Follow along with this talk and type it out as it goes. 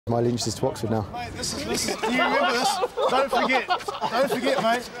My allegiance is to Oxford now. Mate, this is, do you remember this? Don't forget,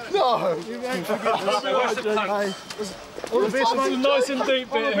 mate. No! You don't forget this. Hey, all the best, mate. Nice and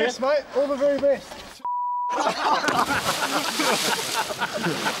deep All the best, mate. All the very best. Go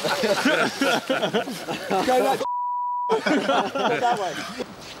that way.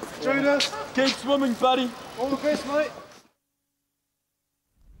 Join us. Keep swimming, buddy. All the best, mate.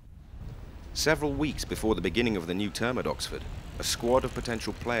 Several weeks before the beginning of the new term at Oxford, a squad of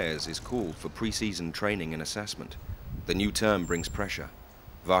potential players is called for pre-season training and assessment. The new term brings pressure.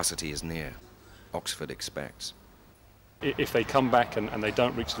 Varsity is near. Oxford expects. If they come back and they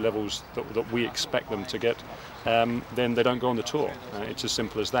don't reach the levels that we expect them to get, then they don't go on the tour. It's as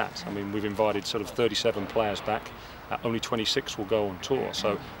simple as that. I mean, we've invited sort of 37 players back. Only 26 will go on tour.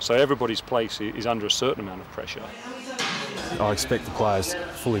 So everybody's place is under a certain amount of pressure. I expect the players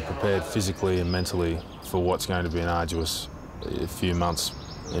fully prepared physically and mentally for what's going to be an arduous few months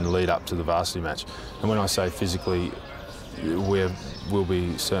in the lead up to the Varsity match. And when I say physically, we'll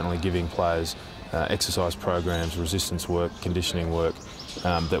be certainly giving players exercise programs, resistance work, conditioning work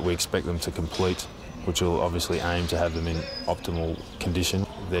that we expect them to complete, which will obviously aim to have them in optimal condition.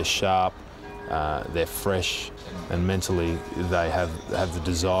 They're sharp, they're fresh, and mentally they have the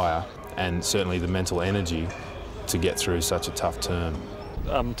desire and certainly the mental energy to get through such a tough term.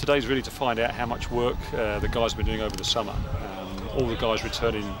 Today's really to find out how much work the guys have been doing over the summer. All the guys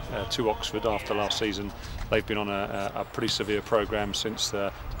returning to Oxford after last season, they've been on a pretty severe programme since the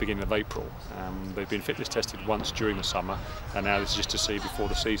beginning of April. They've been fitness tested once during the summer, and now this is just to see before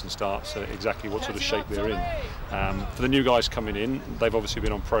the season starts exactly what sort of shape they're in. For the new guys coming in, they've obviously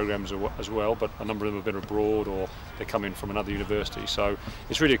been on programmes as well, but a number of them have been abroad or they come in from another university. So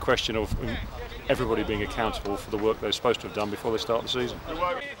it's really a question of everybody being accountable for the work they're supposed to have done before they start the season.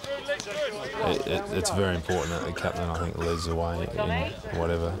 It's very important that the captain, I think, leads the way in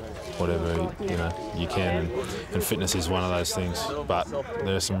whatever you can, and fitness is one of those things. But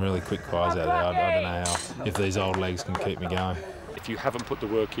there are some really quick guys out there. I don't know if these old legs can keep me going. If you haven't put the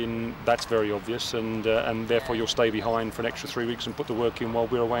work in, that's very obvious, and therefore you'll stay behind for an extra 3 weeks and put the work in while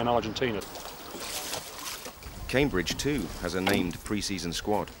we're away in Argentina. Cambridge too has a named pre-season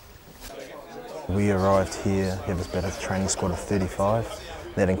squad. We arrived here, have about a training squad of 35.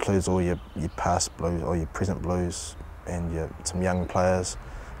 That includes all your past Blues, or your present Blues, and some young players,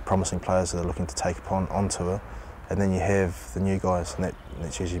 promising players that are looking to take on tour. And then you have the new guys, and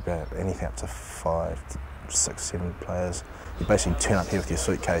that's usually about anything up to 5, 6, 7 players. You basically turn up here with your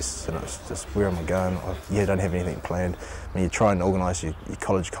suitcase and it's just, where am I going? You don't have anything planned. I mean, you try and organise your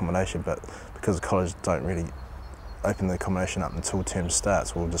college accommodation, but because the college don't really open the accommodation up until term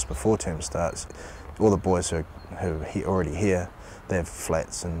starts, or just before term starts, all the boys who are already here, they have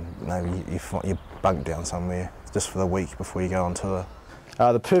flats, and you bunk down somewhere just for the week before you go on tour.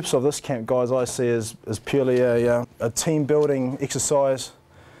 The purpose of this camp, guys, I see is purely a team building exercise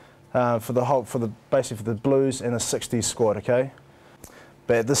basically for the Blues and the 60s squad, okay?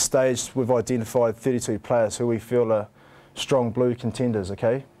 But at this stage, we've identified 32 players who we feel are strong Blue contenders,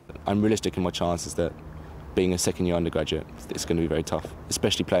 okay? I'm realistic in my chances that being a second-year undergraduate, it's going to be very tough,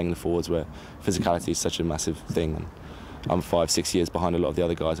 especially playing in the forwards where physicality is such a massive thing. And I'm 5, 6 years behind a lot of the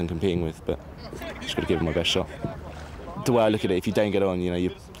other guys I'm competing with, but just got to give it my best shot. The way I look at it, if you don't get on,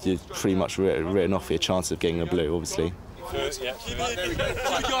 you're pretty much written off for your chance of getting a Blue, obviously. Yeah.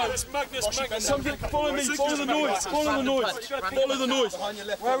 Magnus. Follow me, follow the noise, follow the noise.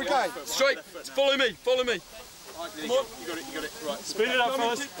 Where are we going? Straight, follow me. Come on. You got it. Right. Speed it up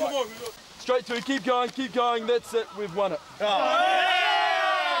first. Come on. Straight to it, keep going, that's it, we've won it.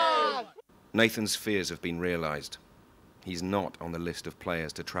 Nathan's fears have been realised. He's not on the list of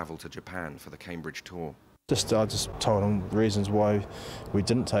players to travel to Japan for the Cambridge tour. I just told him reasons why we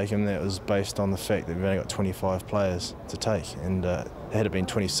didn't take him. That was based on the fact that we've only got 25 players to take, and had it been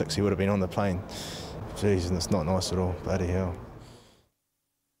 26, he would have been on the plane. Jeez, and it's not nice at all. Bloody hell.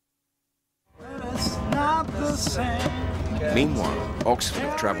 Meanwhile, Oxford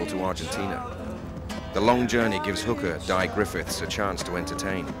have travelled to Argentina. The long journey gives hooker Di Griffiths a chance to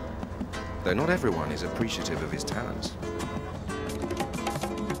entertain, though not everyone is appreciative of his talents.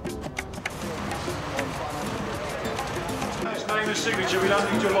 Name and signature, we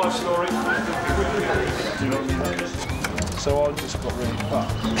don't need your life story. So I just got really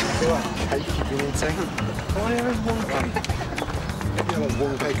fucked. Cake you've been eating? Why are one cake? Maybe like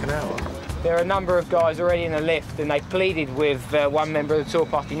 1 cake an hour. There are a number of guys already in the lift, and they pleaded with one member of the tour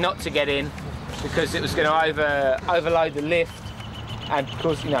party not to get in because it was going to overload the lift and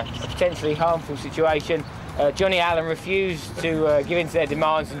cause, a potentially harmful situation. Johnny Allen refused to give in to their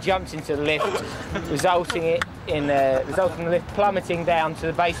demands and jumped into the lift, resulting resulted in the lift plummeting down to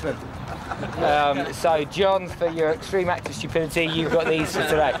the basement. So, John, for your extreme act of stupidity, you've got these for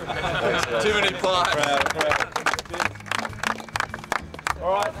today. Too many parts.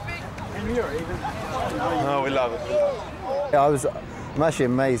 All right. Oh, we love it. I'm actually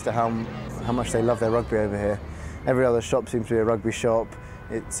amazed at how much they love their rugby over here. Every other shop seems to be a rugby shop.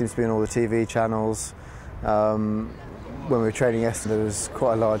 It seems to be on all the TV channels. When we were training yesterday, there was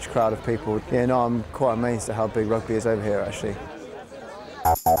quite a large crowd of people. Yeah, no, I'm quite amazed at how big rugby is over here, actually.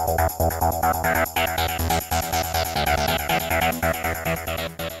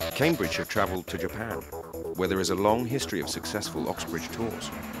 Cambridge have travelled to Japan, where there is a long history of successful Oxbridge tours.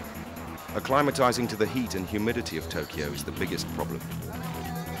 Acclimatising to the heat and humidity of Tokyo is the biggest problem.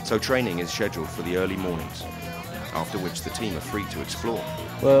 So training is scheduled for the early mornings, after which the team are free to explore.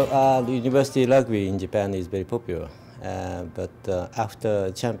 Well, the university rugby in Japan is very popular, but after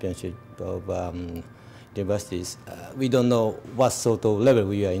the championship of universities, we don't know what sort of level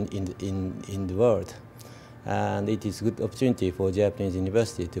we are in the world. And it is a good opportunity for Japanese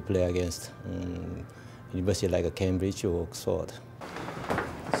university to play against university like Cambridge or Oxford.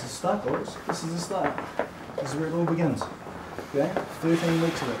 This is the start, boys. This is the start. This is where it all begins. Okay? 13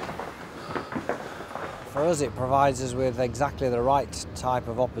 weeks of it. For us, it provides us with exactly the right type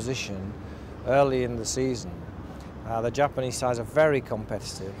of opposition early in the season. The Japanese sides are very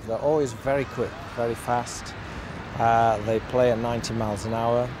competitive. They're always very quick, very fast. They play at 90 miles an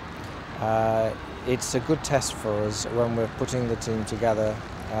hour. It's a good test for us when we're putting the team together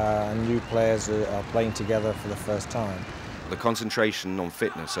and new players are playing together for the first time. The concentration on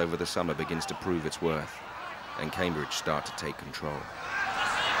fitness over the summer begins to prove its worth, and Cambridge start to take control.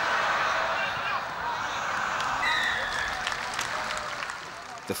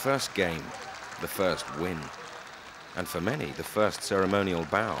 The first game, the first win, and for many, the first ceremonial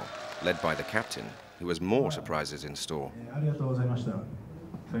bow, led by the captain, who has more surprises in store.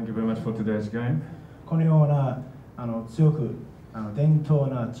 Thank you very much for today's game.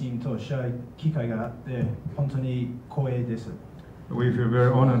 We feel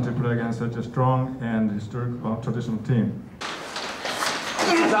very honored to play against such a strong and historic traditional team.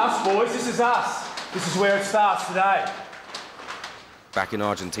 This is us, boys. This is us. This is where it starts today. Back in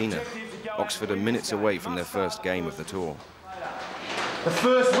Argentina, Oxford are minutes away from their first game of the tour. The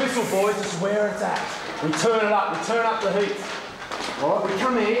first whistle, boys, this is where it's at. We turn it up, we turn up the heat. All right, we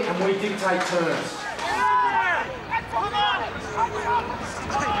come here and we dictate turns.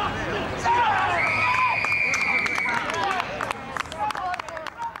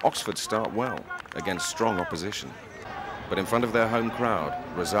 Oxford start well against strong opposition, but in front of their home crowd,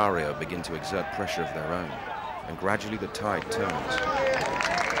 Rosario begin to exert pressure of their own, and gradually the tide turns.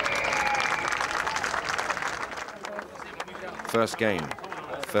 First game,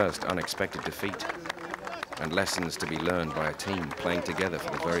 first unexpected defeat, and lessons to be learned by a team playing together for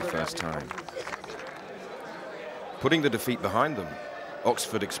the very first time. Putting the defeat behind them,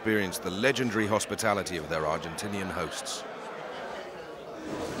 Oxford experienced the legendary hospitality of their Argentinian hosts.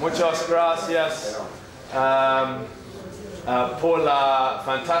 Muchas gracias por la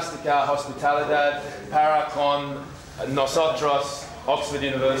fantástica hospitalidad para con nosotros, Oxford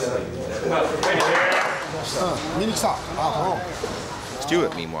University.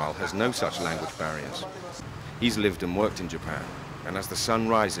 Stuart, meanwhile, has no such language barriers. He's lived and worked in Japan, and as the sun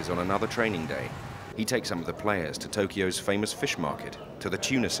rises on another training day, he takes some of the players to Tokyo's famous fish market, to the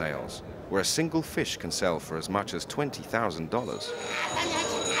tuna sales, where a single fish can sell for as much as $20,000.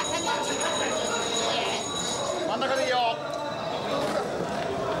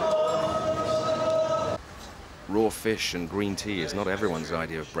 Raw fish and green tea is not everyone's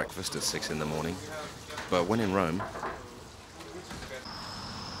idea of breakfast at 6 in the morning, but when in Rome,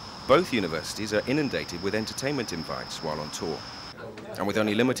 both universities are inundated with entertainment invites while on tour, and with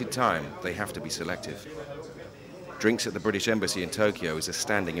only limited time, they have to be selective. Drinks at the British Embassy in Tokyo is a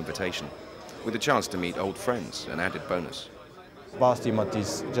standing invitation, with a chance to meet old friends, an added bonus. Varsity match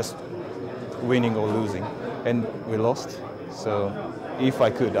is just winning or losing, and we lost. So if I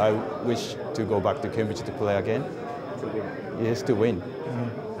could, I wish to go back to Cambridge to play again. Yes, to win.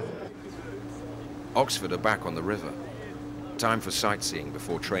 Oxford are back on the river. Time for sightseeing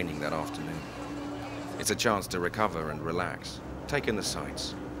before training that afternoon. It's a chance to recover and relax, take in the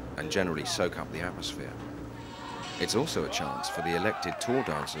sights, and generally soak up the atmosphere. It's also a chance for the elected tour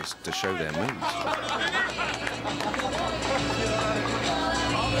dancers to show their moves.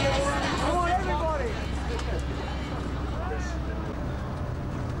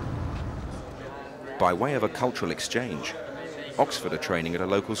 By way of a cultural exchange, Oxford are training at a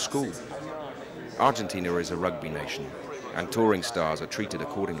local school. Argentina is a rugby nation, and touring stars are treated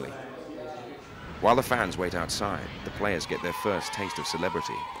accordingly. While the fans wait outside, the players get their first taste of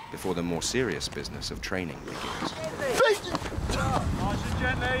celebrity before the more serious business of training begins.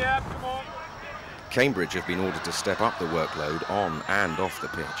 Cambridge have been ordered to step up the workload on and off the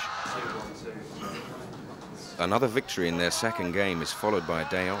pitch. Another victory in their second game is followed by a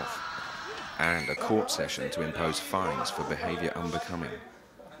day off and a court session to impose fines for behaviour unbecoming.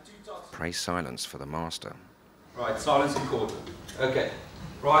 Pray silence for the master. Right, silence in court. Okay.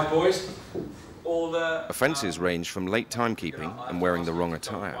 Right, boys. All the... Offences range from late timekeeping and wearing the wrong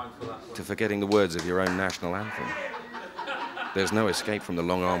attire to forgetting the words of your own national anthem. There's no escape from the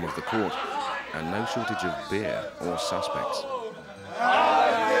long arm of the court and no shortage of beer or suspects.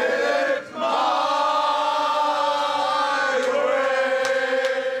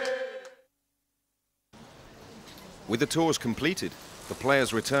 With the tours completed, the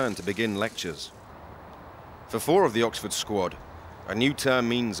players return to begin lectures. For 4 of the Oxford squad, a new term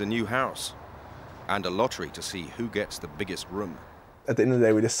means a new house and a lottery to see who gets the biggest room. At the end of the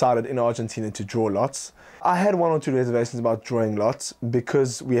day, we decided in Argentina to draw lots. I had 1 or 2 reservations about drawing lots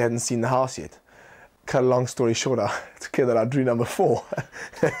because we hadn't seen the house yet. Cut a long story short, it's clear that I drew number 4.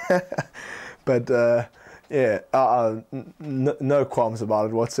 But yeah, no qualms about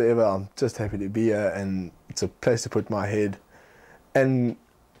it whatsoever. I'm just happy to be here, and it's a place to put my head. And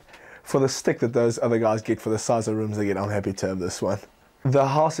for the stick that those other guys get for the size of rooms they get, I'm happy to have this one. The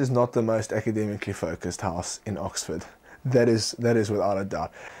house is not the most academically focused house in Oxford. That is without a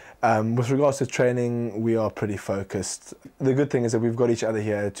doubt. With regards to training, we are pretty focused. The good thing is that we've got each other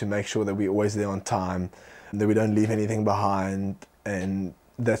here to make sure that we're always there on time, that we don't leave anything behind, and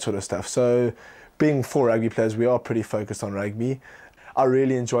that sort of stuff. So, being 4 rugby players, we are pretty focused on rugby. I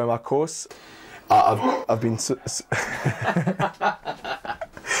really enjoy my course. I've been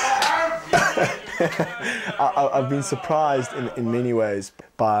I've been surprised in many ways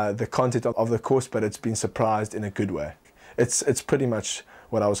by the content of the course, but it's been surprised in a good way. It's pretty much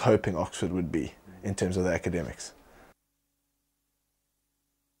what I was hoping Oxford would be in terms of the academics.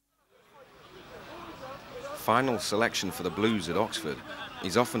 Final selection for the Blues at Oxford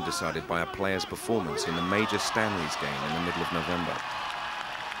is often decided by a player's performance in the major Stanley's game in the middle of November.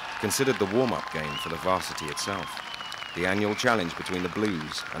 Considered the warm-up game for the Varsity itself, the annual challenge between the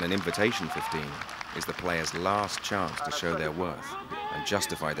Blues and an Invitation 15 is the players' last chance to show their worth and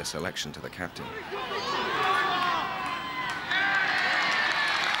justify their selection to the captain.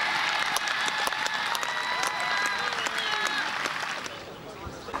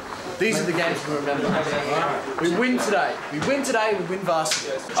 These are the games we remember. Right? We win today. We win today, we win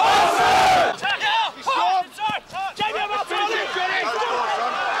Varsity.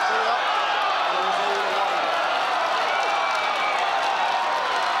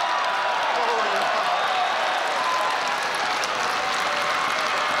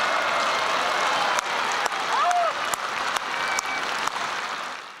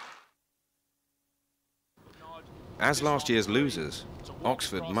 As last year's losers,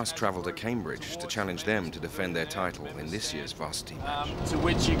 Oxford must travel to Cambridge to challenge them to defend their title in this year's Varsity match. To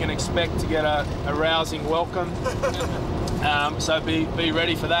which you can expect to get a rousing welcome. So be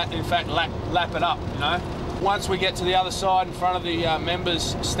ready for that. In fact, lap it up, you know. Once we get to the other side in front of the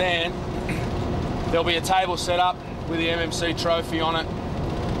members' stand, there'll be a table set up with the MMC trophy on it.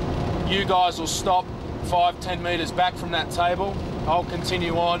 You guys will stop 5-10 metres back from that table. I'll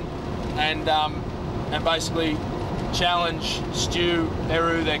continue on and basically challenge Stu,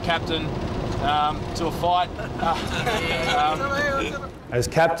 Eru, their captain, to a fight. As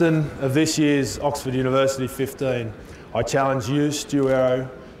captain of this year's Oxford University 15, I challenge you, Stu Eru,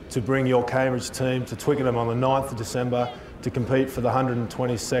 to bring your Cambridge team to Twickenham on the 9th of December to compete for the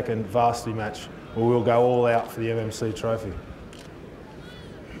 122nd Varsity match, where we'll go all out for the MMC trophy.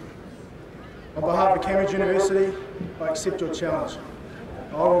 On behalf of Cambridge University, I accept your challenge.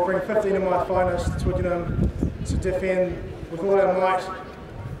 I will bring 15 of my finest to Twickenham to defend with all our might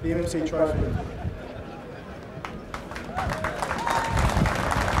the MMC trophy.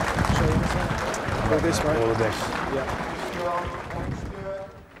 All the best, mate. All the best. Yeah.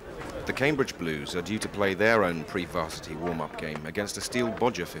 The Cambridge Blues are due to play their own pre-varsity warm-up game against a Steel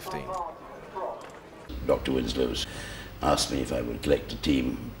Bodger 15. Dr. Winslow's asked me if I would collect a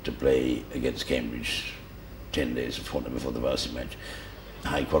team to play against Cambridge 10 days before the varsity match.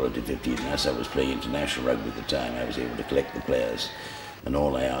 High quality 15, as I was playing international rugby at the time, I was able to collect the players, and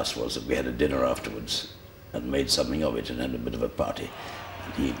all I asked was that we had a dinner afterwards and made something of it and had a bit of a party,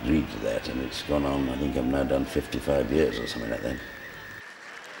 and he agreed to that, and it's gone on. I think I've now done 55 years or something like that.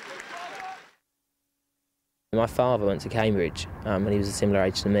 My father went to Cambridge and he was a similar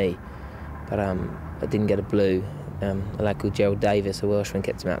age to me, but I didn't get a blue. A lad called Gerald Davis, a Welshman,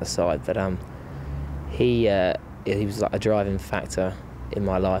 kept him out the side, but he was like a driving factor in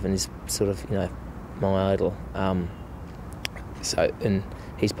my life, and he's sort of, you know, my idol. And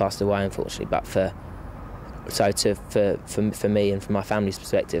he's passed away, unfortunately. But for me and from my family's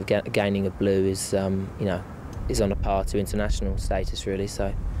perspective, gaining a blue is, you know, is on a par to international status, really.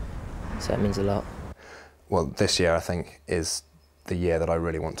 So it means a lot. Well, this year I think is the year that I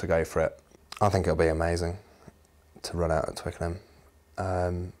really want to go for it. I think it'll be amazing to run out at Twickenham.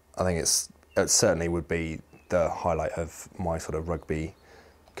 I think it certainly would be the highlight of my sort of rugby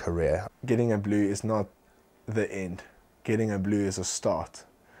career. Getting a blue is not the end. Getting a blue is a start.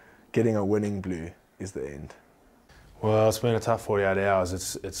 Getting a winning blue is the end. Well, it's been a tough 48 hours.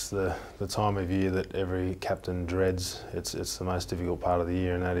 It's the time of year that every captain dreads. It's the most difficult part of the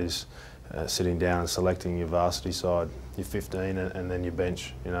year, and that is sitting down and selecting your varsity side, your 15, and then your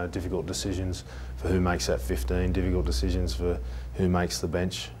bench. You know, difficult decisions for who makes that 15, difficult decisions for who makes the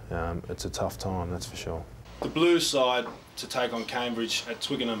bench. It's a tough time, that's for sure. The Blues side to take on Cambridge at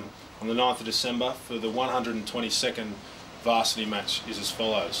Twickenham on the 9th of December for the 122nd varsity match is as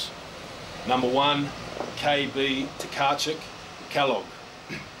follows. Number 1, KB Tkarczyk, Kellogg.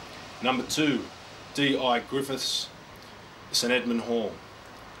 Number 2, D.I. Griffiths, St Edmund Hall.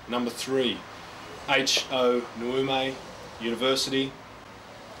 Number 3, H.O. Nuume, University.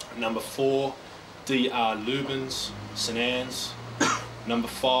 Number 4, D.R. Lubens, St Anne's. Number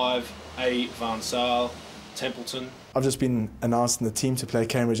 5, A. Van Zaal, Templeton. I've just been announced in the team to play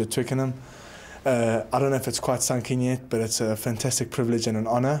Cambridge at Twickenham. I don't know if it's quite sunk in yet, but it's a fantastic privilege and an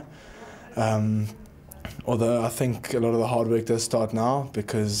honour. Although I think a lot of the hard work does start now,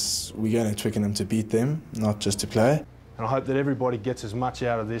 because we're going to Twickenham to beat them, not just to play. And I hope that everybody gets as much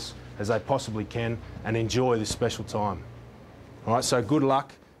out of this as they possibly can and enjoy this special time. All right, so good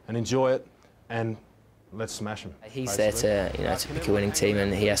luck and enjoy it, and let's smash them. He's there to, you know, to pick a winning team,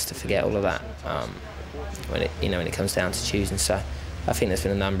 and he has to forget all of that when it comes down to choosing. So I think there's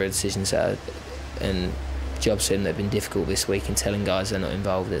been a number of decisions and jobs for him that have been difficult this week in telling guys they're not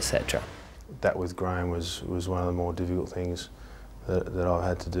involved, etc. That with Graham was one of the more difficult things that I've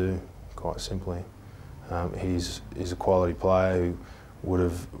had to do, quite simply. He's a quality player who would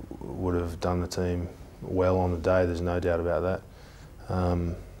have done the team well on the day. There's no doubt about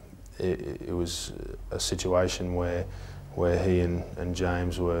that. It was a situation where he and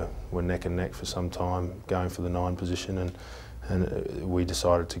James were neck and neck for some time, going for the 9 position, and we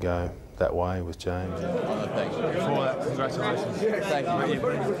decided to go that way with James. Thank you. Before that, congratulations. Thank you.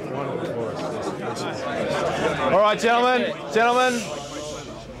 All right, gentlemen,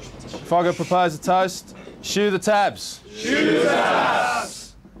 if I could propose a toast, shoe the tabs. Shoe the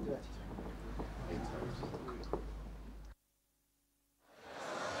tabs!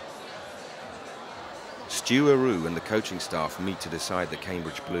 Stu Aru and the coaching staff meet to decide the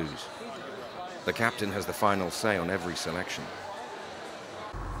Cambridge Blues. The captain has the final say on every selection.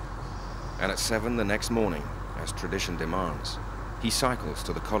 And at 7 the next morning, as tradition demands, he cycles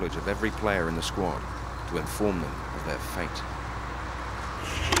to the college of every player in the squad to inform them of their fate.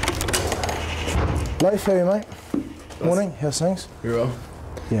 Leif, how are you, mate? Morning, how's things? Very well.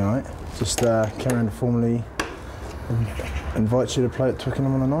 Yeah, mate. Just came around to formally invite you to play at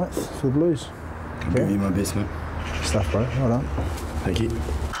Twickenham on the 9th for the Blues. I'll give you my best, mate. Stuff, bro. Well done. Thank you.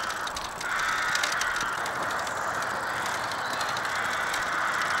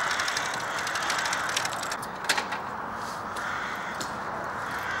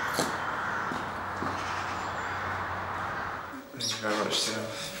 Thank you very much, Tim.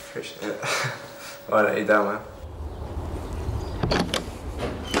 Appreciate it. Why don't you down, man?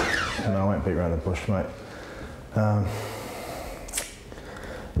 No, I won't beat around the bush, mate.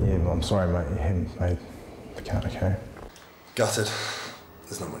 Yeah, I'm sorry, mate. You haven't made the cut, okay? Gutted.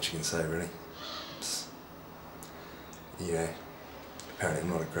 There's not much you can say, really. You know, apparently I'm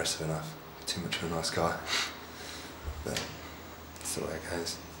not aggressive enough. Too much of a nice guy. But it's the way it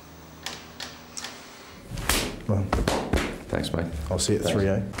goes. Well, thanks, mate. I'll see you at 3,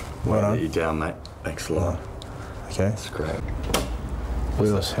 eh? Well done. You down, mate. Thanks a lot. Okay. That's great.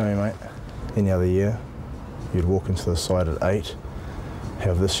 Wheels, how are you, mate? Any other year, you'd walk into the side at 8.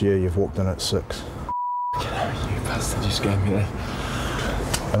 How this year, you've walked in at 6. You bastard, just gave me that.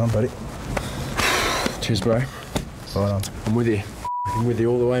 Well done, buddy. Cheers, bro. Well done. I'm with you. I'm with you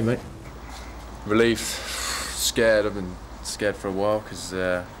all the way, mate. Relieved, scared. I've been scared for a while because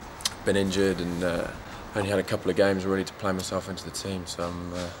been injured and only had a couple of games ready to play myself into the team. So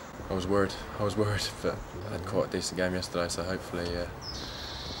I was worried. But I had quite a decent game yesterday. So hopefully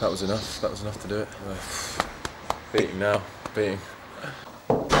that was enough. That was enough to do it. Beating now. Beating.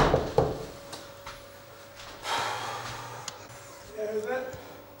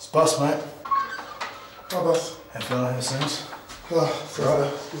 It's bus, mate. Hi, boss. How far how's things? As good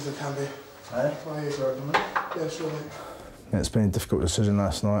as it can be. Hey? Oh, yeah, yeah, sure, mate. Yeah, it's been a difficult decision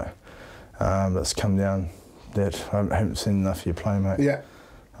last night, but it's come down that I haven't seen enough of your play, mate. Yeah.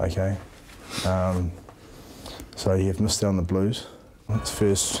 Okay. So you've missed out on the Blues. It's the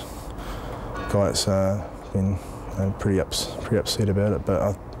first guy that's been pretty upset about it, but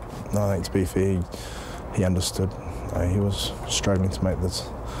I think to be fair, he understood. He was struggling to make the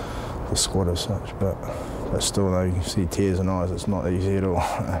squad as such, but still, though, you see tears in eyes. It's not easy at all.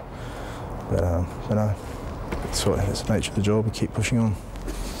 but no, it's the nature of the job. We keep pushing on.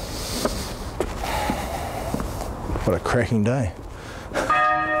 What a cracking day.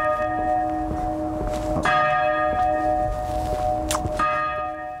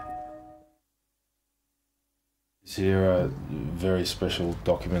 Here are very special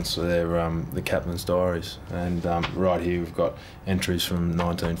documents. They're the captain's diaries, and right here we've got entries from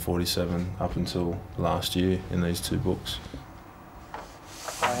 1947 up until last year in these two books.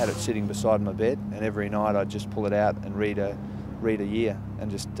 I had it sitting beside my bed, and every night I'd just pull it out and read a year,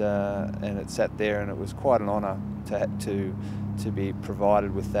 and and it sat there, and it was quite an honour to be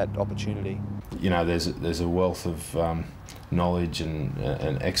provided with that opportunity. You know, there's a wealth of knowledge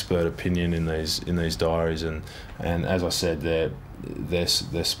and expert opinion in these diaries, and as I said, they're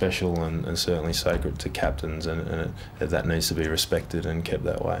special and certainly sacred to captains, and that needs to be respected and kept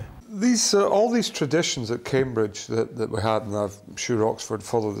that way. All these traditions at Cambridge that we had, and I'm sure Oxford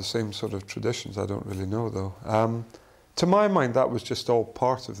follow the same sort of traditions. I don't really know though. To my mind, that was just all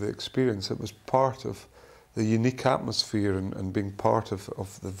part of the experience. It was part of the unique atmosphere and being part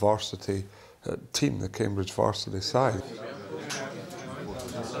of the varsity team, the Cambridge varsity side.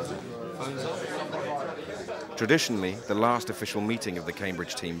 Traditionally, the last official meeting of the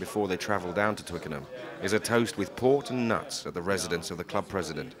Cambridge team before they travel down to Twickenham is a toast with port and nuts at the residence of the club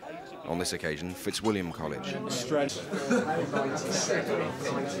president. On this occasion, Fitzwilliam College.